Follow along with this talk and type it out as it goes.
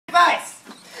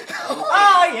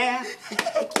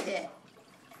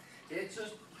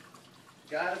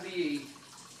Gotta be.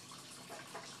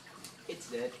 It's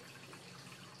dead.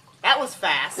 That was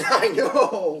fast. I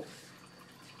know.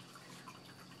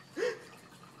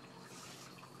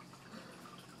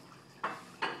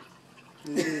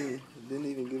 Didn't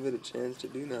even give it a chance to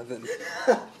do nothing.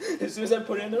 As soon as I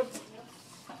put it in there.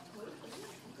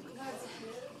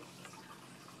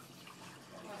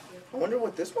 I wonder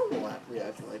what this one will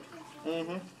react like.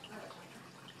 Mm-hmm.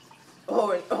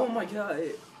 Oh, and, oh my god.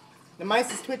 The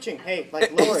mice is twitching. Hey,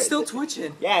 like lower It's it. still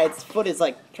twitching. Yeah, its foot is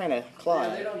like trying to claw.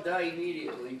 Yeah, they don't die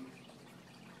immediately.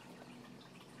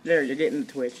 There, you're getting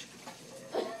the twitch.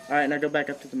 Alright, now go back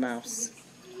up to the mouse.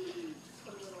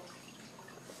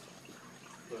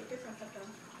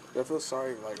 I feel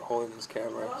sorry like holding this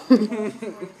camera. You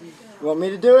want me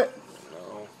to do it?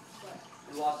 No.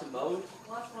 You lost a mode?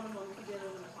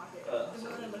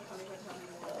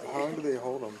 How long do they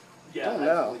hold them? Yeah, I don't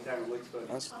know.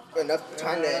 That's Enough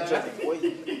time to enjoy the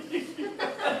poison.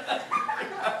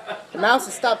 The mouse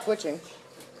has stopped twitching.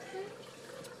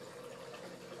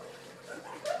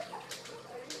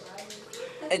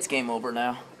 It's game over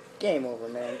now. Game over,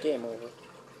 man. Game over.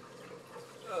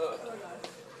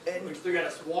 And you still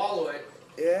gotta swallow it.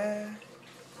 Yeah.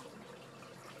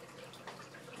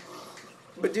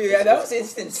 But dude, yeah, that was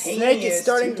instantaneous. Snake is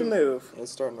starting to too. move.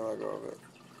 it's starting to let go of it.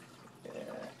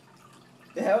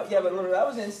 Yeah, but look, that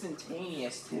was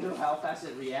instantaneous too. How fast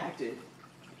it reacted.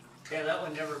 Yeah, that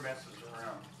one never messes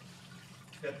around.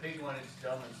 That big one is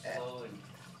dumb and slow and.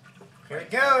 Here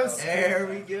it goes. There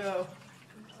we go.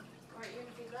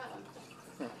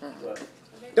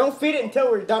 Don't feed it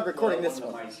until we're done recording this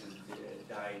One one. of the mice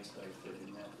died, so I put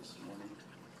in that this morning.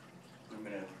 I'm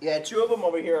gonna. Yeah, two of them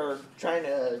over here are trying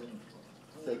to.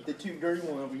 Like the two dirty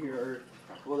one over here are.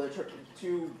 Well, they're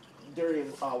two dirty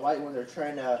white ones are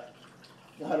trying to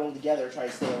huddle together, try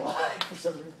to stay alive for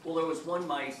some reason. Well, there was one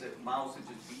mouse that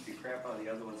just beat the crap out of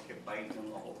the other ones, kept biting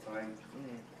them the whole time.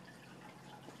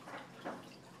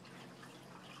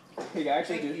 Hey,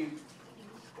 actually, Thank dude. you.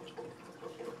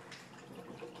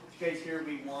 Did you guys hear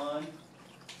we won?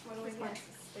 What do we get?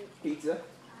 Pizza.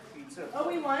 Pizza. Oh,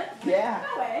 we won? Yeah.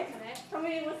 No way. How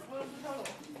many was the total?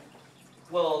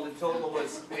 Well, the total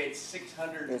was we had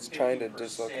 600. It's trying to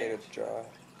dislocate its jaw.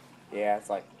 Yeah, it's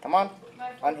like, come on.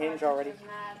 My Unhinge already. was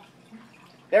mad.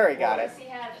 There, he got it. He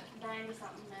had 90 something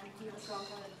and he was going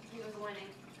good. He was winning.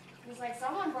 He's like,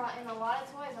 someone brought in a lot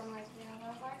of toys. I'm like, yeah,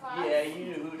 that's our class. Yeah, you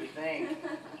knew who to thank.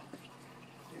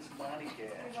 It's Monty He's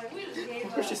Cat. like, we just gave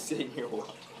We're up. just sitting here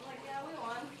watching. I'm like, yeah, we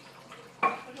won.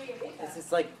 What do we get pizza? This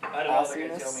is like I don't know if they're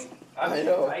gonna tell awesomeness. me. I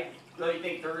know. I really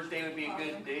think Thursday would be a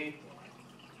good day,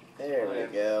 There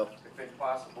we go. if it's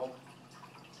possible.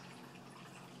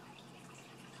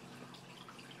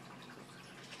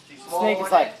 See, small Snake one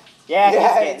is like, that- yeah, he's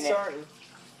it's getting it. starting.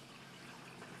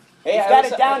 He's I got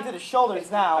was- it down to the shoulders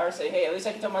I now. would say, hey, at least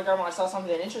I can tell my grandma I saw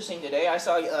something interesting today. I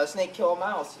saw a snake kill a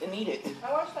mouse and eat it.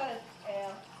 I watched that. Yeah.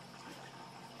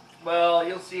 Well,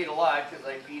 you'll see it a lot because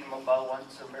I feed them about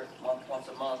once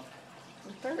a month.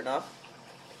 Fair enough.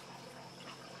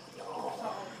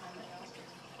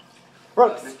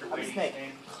 Brooks, Mr. I'm a Wade snake.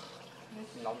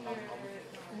 Nom, nom,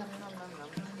 nom.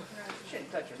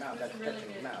 Shouldn't touch your mouth. That's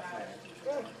touching your mouth,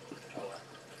 man.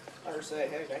 I would say,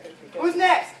 hey, that could be Who's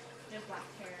next? Just black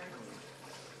hair.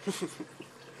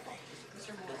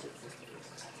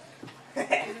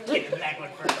 Get the black one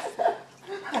first.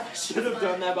 I should have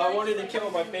done that, but I wanted to kill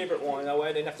my favorite one. That way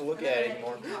I didn't have to look at it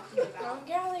anymore.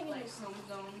 Yeah, they can use some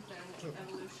zones and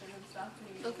evolution and stuff.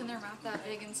 Open their mouth that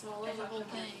big and swallow the whole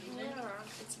thing. Yeah.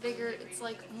 It's bigger, it's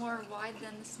like more wide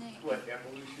than the snake. What,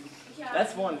 evolution? Yeah,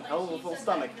 That's one like hell of a she full said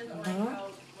stomach. that because of, like, how,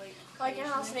 Like, you know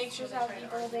how snakes just have deep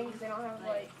holding because they don't have,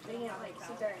 like, they can't, like,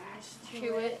 sit there and just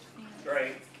Chew it.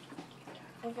 Right.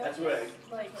 Like, That's what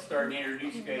I like, started to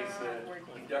introduce you guys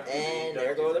to inductive And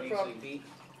there go the reasoning. front feet.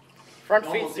 Front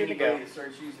feet's Almost due to anybody go. that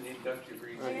starts using inductive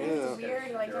reasoning. like, it's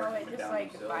weird, like, how it just,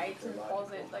 like, bites and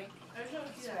pulls it, like,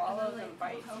 swallows and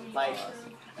bites. Like,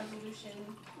 evolution.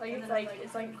 Like, it's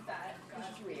like That. it's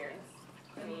just weird.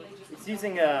 it's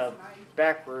using a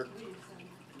backward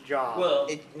jaw. Well,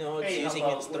 No, it's hey, using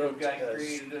how its about throat when God to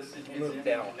created us in his move image,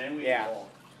 down. and then we Yeah. evolved.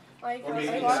 Like, Or I maybe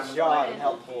Use it's its jaw to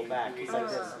help pull back. Maybe It's like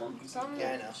it's this. some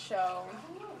Yeah, I know. show,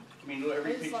 I mean,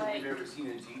 every It's picture like- we've ever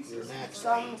seen of Jesus.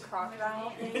 some crocodile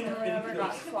thing or whatever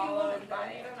got swallowed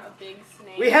by a big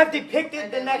snake. We have depicted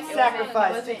And the then next it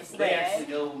sacrifice. wasn't They dead. actually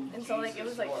know And so, like, it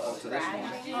was, like, Jesus was. scratched.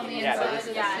 On the Yeah, inside there of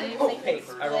the Yeah, snake. and Oh, it was, hey,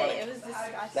 like, ironic. it was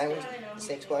disgusting. That one,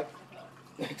 snake's black.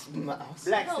 It's mouse.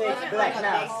 Black No, snake, wasn't black like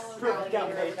mouse. follows Perfect alligator or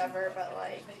combination. whatever, but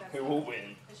like. Who will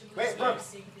win? Wait,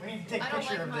 Brooks, we need to take I a don't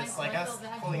picture like of mine, this, so like I us feel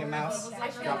bad holding a for it. mouse, I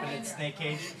feel dropping bad. its snake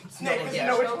cage. Snake, doesn't yeah.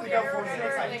 know which Choke one to it go or for.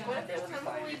 whatever, Snake's like what if it was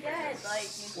completely dead? Like,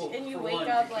 Well, and you for wake one,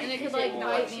 up like And it you could like know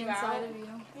bite what me you inside out. of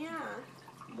you. Yeah.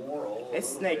 Moral.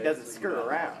 This snake doesn't screw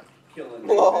around.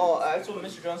 Well, that's what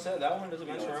Mr. Jones said. That one doesn't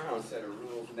mess around. Set of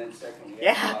rules, and then secondly,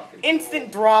 Yeah,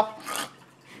 instant drop.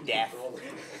 Death.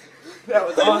 That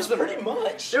was awesome. pretty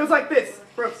much. It was like this.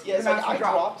 Brooks, Yeah, it's the like mouse I would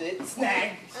drop. dropped it.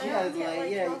 Snag. I Yeah, don't it's get, like,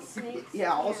 like, yeah, how snakes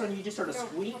yeah. All of a are- sudden you just heard a don't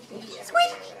squeak. eat everything or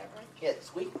Squeak. whatever. Yeah,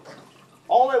 squeak.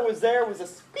 All that was there was a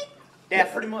squeak. Yeah,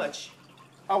 Death. pretty much.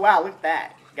 Oh wow, look at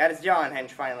that. Got his jaw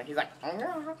unhinged finally. He's like,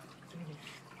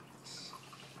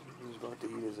 He's about to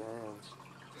eat his hands.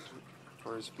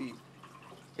 Or his feet.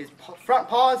 his front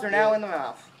paws are now in the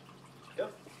mouth.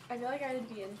 I feel like I'd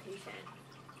be impatient.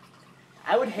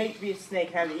 I would hate to be a snake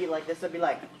and have to eat like this. I'd be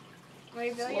like,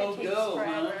 Like, I feel like Slow it takes go, huh?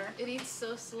 forever. It eats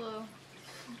so slow.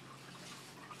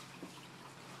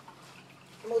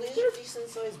 Well, these are decent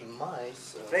sized mice.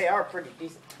 So. they are pretty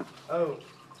decent. Oh.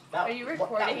 That, Are you that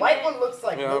recording white it? one looks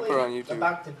like Yeah, I'll put it on really YouTube.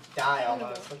 about to die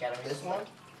almost. Look at him. This one?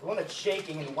 The one that's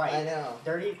shaking and white. I know.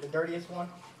 Dirty, the dirtiest one.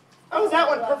 Oh, is that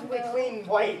one perfectly clean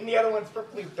white and the other one's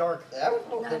perfectly dark? That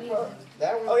one. Not even.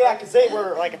 That one. Oh yeah, because they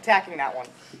were like attacking that one.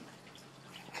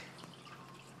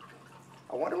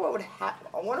 I wonder what would happen.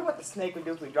 I wonder what the snake would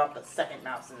do if we dropped a second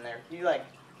mouse in there. He'd be like,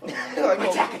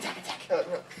 attack, attack,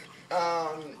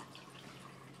 attack.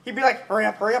 He'd be like, hurry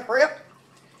up, hurry up, hurry up.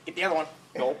 Get the other one.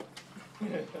 Nope.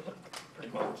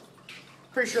 Pretty much.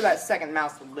 Pretty sure that second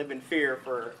mouse would live in fear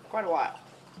for quite a while.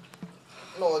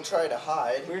 No, I'll try to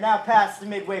hide. We're now past the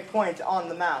midway point on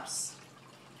the mouse.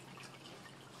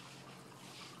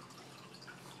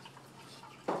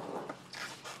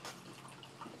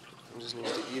 I just need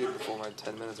to eat it before my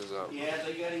 10 minutes is up. Yeah,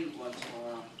 they gotta eat once in a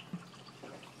while.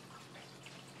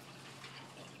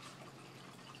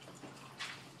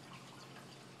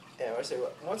 Yeah, I say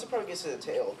once it probably gets to the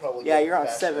tail, it'll probably. Yeah, get you're on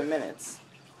faster. 7 minutes.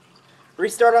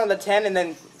 Restart on the 10 and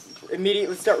then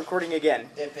immediately start recording again.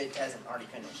 If it hasn't already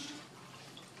finished.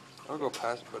 I'll go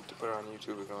past, but to put it on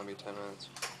YouTube, it can only be 10 minutes.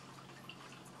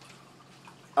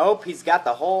 Oh, he's got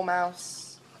the whole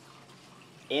mouse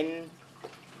in,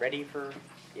 ready for,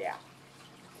 yeah.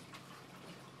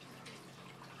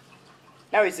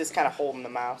 Now he's just kind of holding the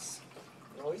mouse.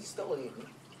 No, he's still eating.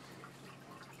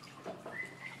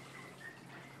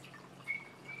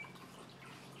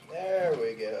 There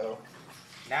we go.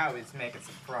 Now he's making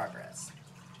some progress.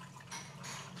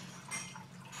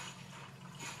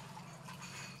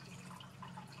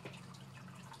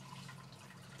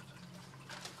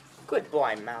 Good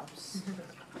blind mouse.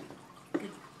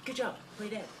 Good job. Play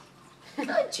dead.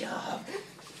 Good job.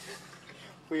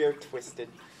 We are twisted.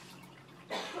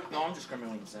 No, I'm just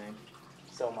criminally insane.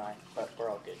 So am I, but we're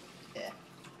all good. Yeah.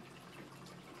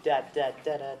 Da da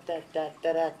da da da da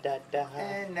da da da da.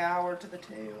 And now we're to the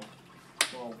tail.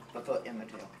 Well, the foot and the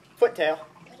tail. Foot tail.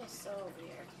 That is so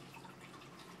weird.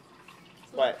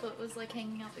 So What? the foot was like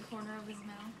hanging out the corner of his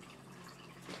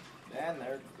mouth. And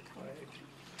there.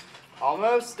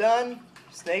 Almost done.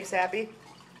 Snake's happy.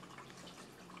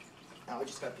 Now we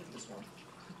just gotta pick this one.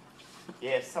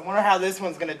 Yes, I wonder how this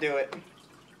one's gonna do it.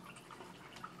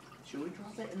 Should we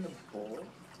drop it in the bowl?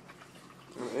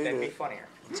 Eat That'd be it. funnier.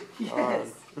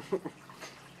 Yes.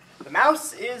 The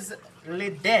mouse is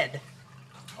dead.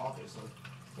 Obviously.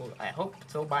 Well, I hope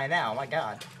so by now. My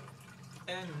God.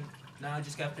 And now I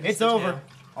just gotta finish It's over.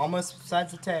 Almost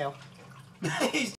besides the tail. He's